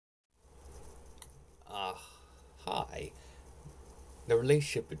the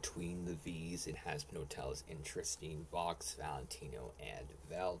relationship between the V's in Hazbin Hotel is interesting. Vox, Valentino, and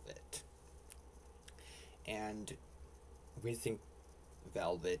Velvette. And we think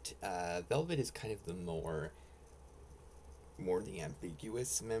Velvette. Velvette is kind of the more the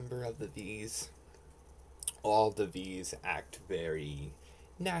ambiguous member of the V's. All the V's act very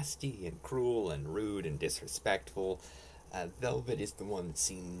nasty and cruel and rude and disrespectful. Velvette is the one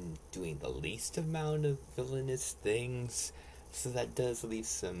seen doing the least amount of villainous things, so that does leave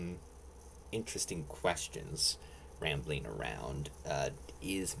some interesting questions rambling around.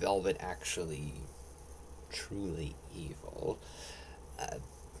 Is Velvette actually truly evil? Uh,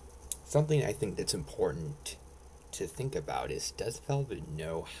 Something I think that's important to think about is, does Velvette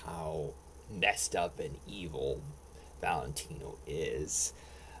know how messed up and evil Valentino is?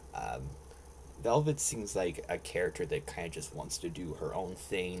 Um, Velvet seems like a character that kind of just wants to do her own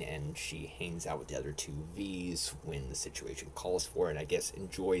thing, and she hangs out with the other two V's when the situation calls for it, and I guess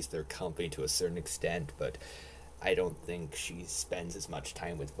enjoys their company to a certain extent, but I don't think she spends as much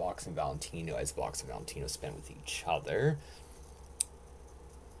time with Vox and Valentino as Vox and Valentino spend with each other.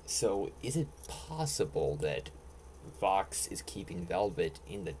 So, is it possible that Vox is keeping Velvet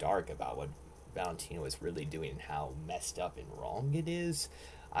in the dark about what Valentino is really doing and how messed up and wrong it is?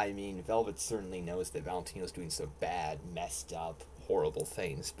 I mean, Velvet certainly knows that Valentino's doing so bad, messed up, horrible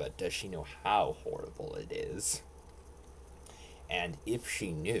things, but does she know how horrible it is? And if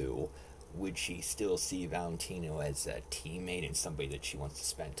she knew, would she still see Valentino as a teammate and somebody that she wants to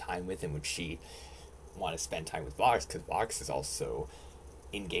spend time with? And would she want to spend time with Vox? Because Vox is also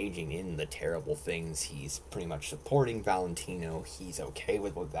engaging in the terrible things. He's pretty much supporting Valentino. He's okay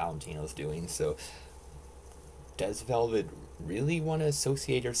with what Valentino's doing. So does Velvet really want to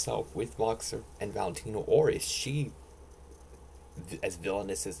associate herself with Vox and Valentino, or is she as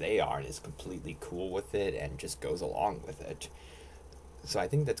villainous as they are and is completely cool with it and just goes along with it? So I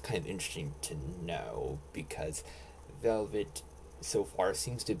think that's kind of interesting to know, because Velvet so far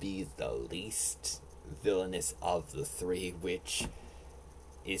seems to be the least villainous of the three, which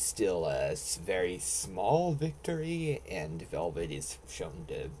is still a very small victory, and Velvet is shown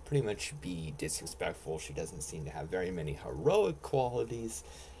to pretty much be disrespectful. She doesn't seem to have very many heroic qualities,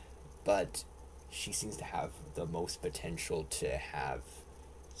 but she seems to have the most potential to have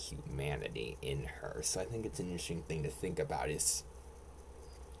humanity in her. So I think it's an interesting thing to think about, is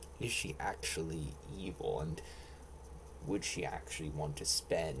she actually evil, and would she actually want to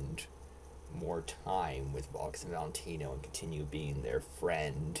spend more time with Vox and Valentino and continue being their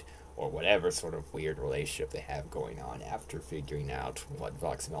friend, or whatever sort of weird relationship they have going on after figuring out what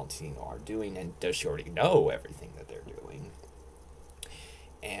Vox and Valentino are doing, and does she already know everything that they're doing?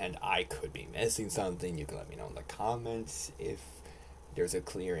 And I could be missing something. You can let me know in the comments if there's a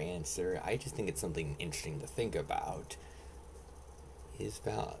clear answer. I just think it's something interesting to think about. Is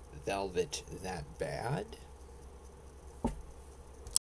Velvet that bad?